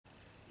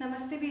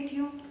नमस्ते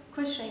बेटियों,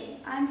 खुश रहिए।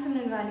 I am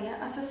simran walia,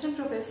 assistant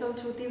professor of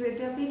JAYOTI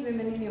VIDYAPEETH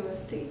Women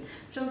University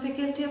from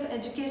Faculty of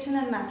Education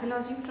and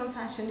Methodology from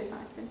Fashion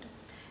Department.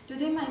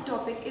 Today my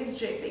topic is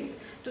draping.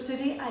 So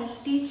today I'll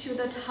teach you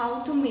that how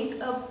to make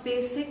a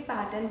basic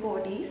pattern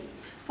bodies.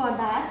 For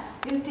that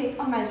we'll take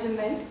a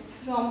measurement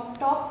from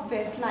top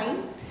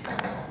waistline.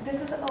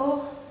 This is a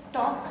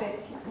top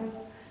waistline,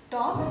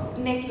 top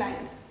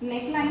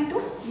neckline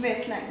to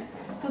waistline.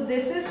 So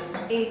this is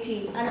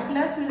 18 and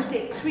plus we'll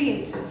take 3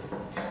 inches.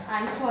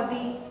 And for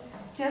the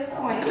chest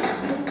point,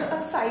 this is a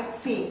side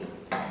seam.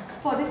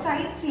 For the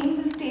side seam,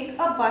 we'll take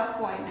a bust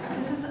point.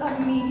 This is a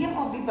medium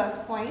of the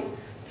bust point.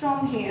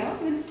 From here,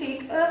 we'll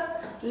take a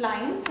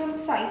line from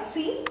side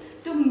seam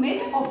to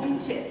mid of the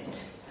chest.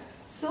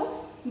 So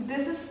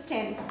this is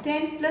 10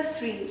 plus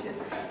 3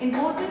 inches. In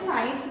both the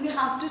sides, we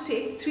have to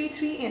take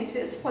 3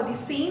 inches for the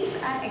seams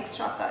and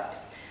extra cut.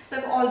 So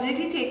I've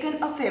already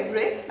taken a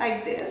fabric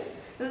like this.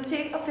 We'll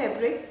take a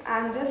fabric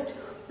and just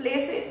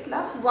place it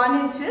like 1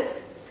 inches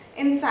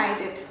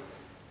inside it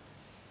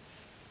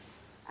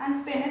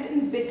and pin it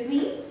in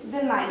between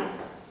the line.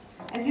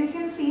 As you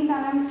can see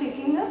that I'm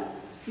taking a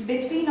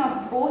between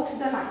of both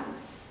the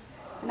lines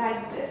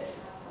like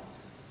this.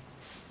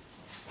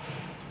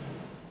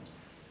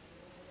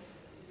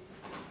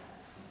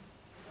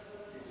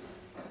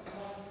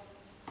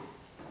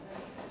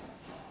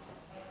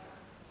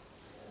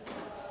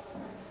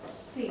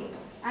 See,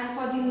 and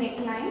for the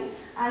neckline,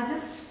 I'll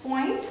just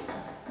point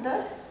the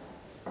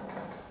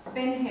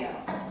pin here.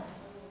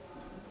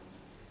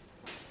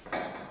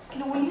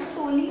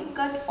 Slowly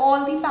cut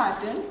all the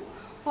patterns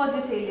for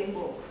detailing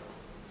book.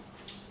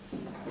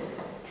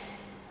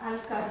 I'll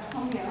cut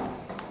from here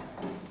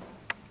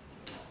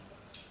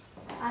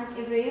and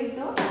erase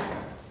the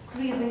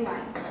creasing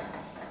line.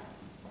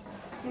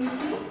 You can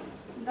see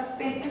the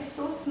pin is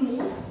so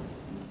smooth.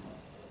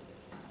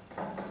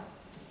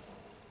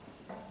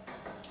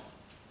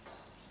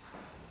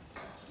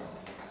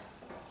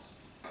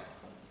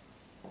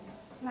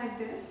 Like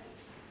this,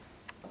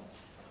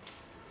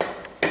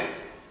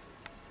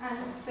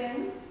 and pin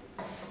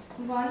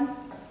one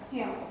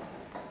here also.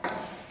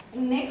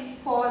 Next,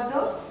 for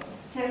the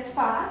chest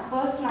part,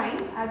 bust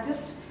line, I'll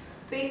just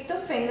pick the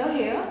finger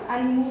here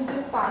and move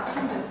this part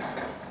from this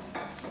side.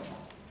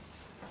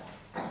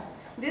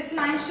 This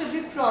line should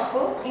be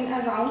proper in a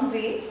round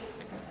way,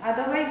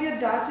 otherwise your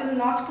dart will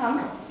not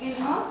come in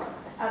an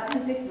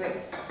authentic way.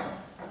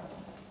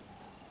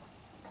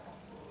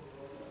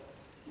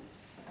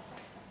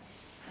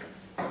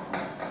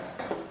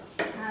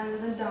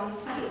 And the down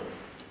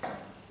sides,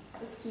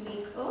 just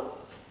make a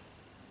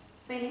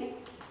pinning.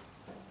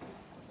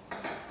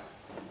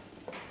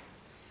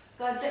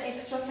 Cut the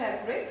extra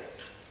fabric.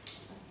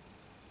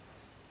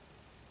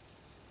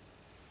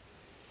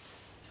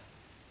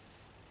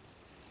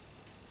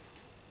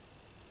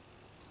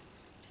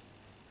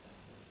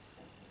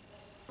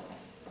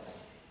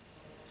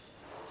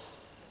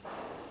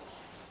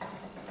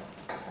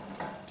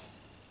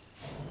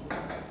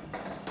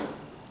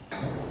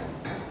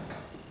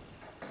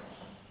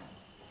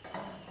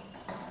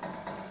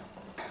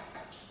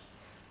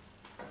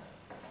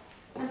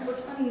 Put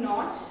a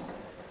notch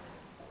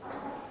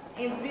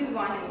every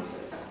 1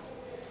 inches.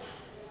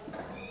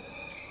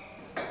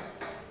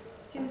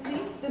 You can see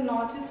the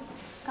notch is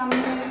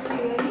coming very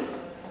clearly.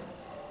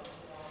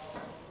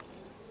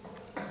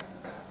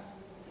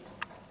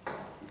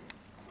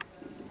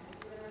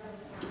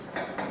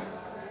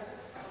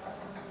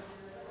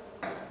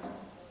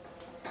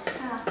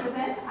 And after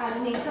that, I'll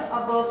make the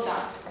above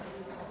dart.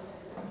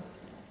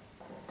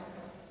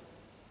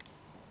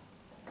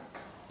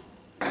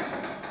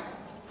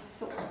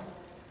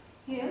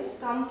 Here's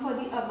come for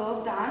the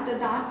above dart. The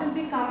dart will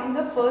become in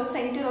the purse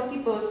center of the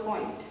purse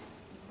point.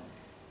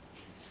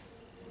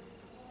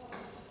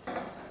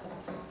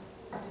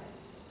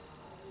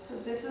 So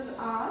this is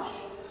our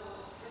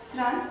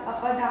front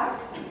upper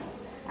dart,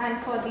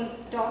 and for the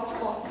top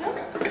bottom,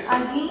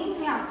 again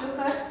we have to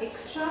cut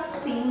extra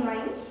seam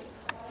lines.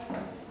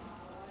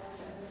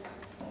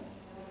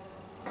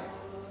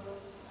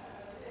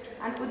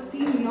 And put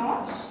the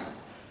notch.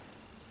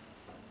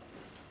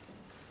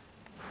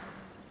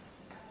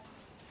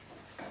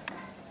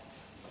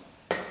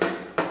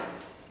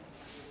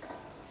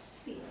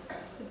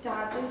 The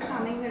dart is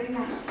coming very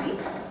nicely.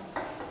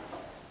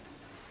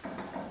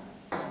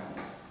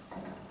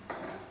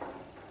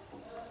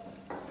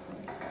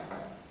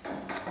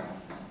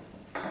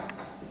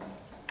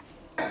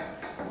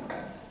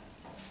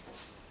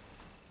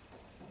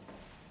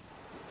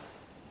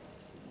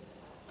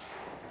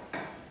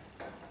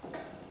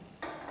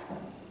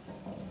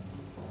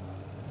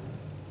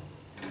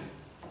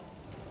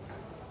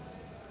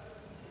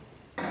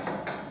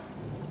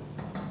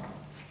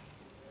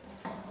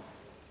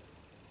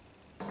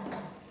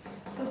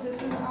 So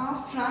this is our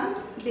front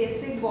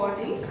basic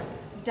bodies,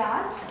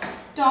 dart,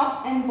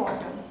 top and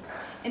bottom.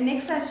 In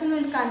next session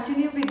we'll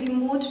continue with the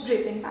mode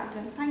draping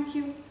pattern. Thank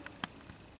you.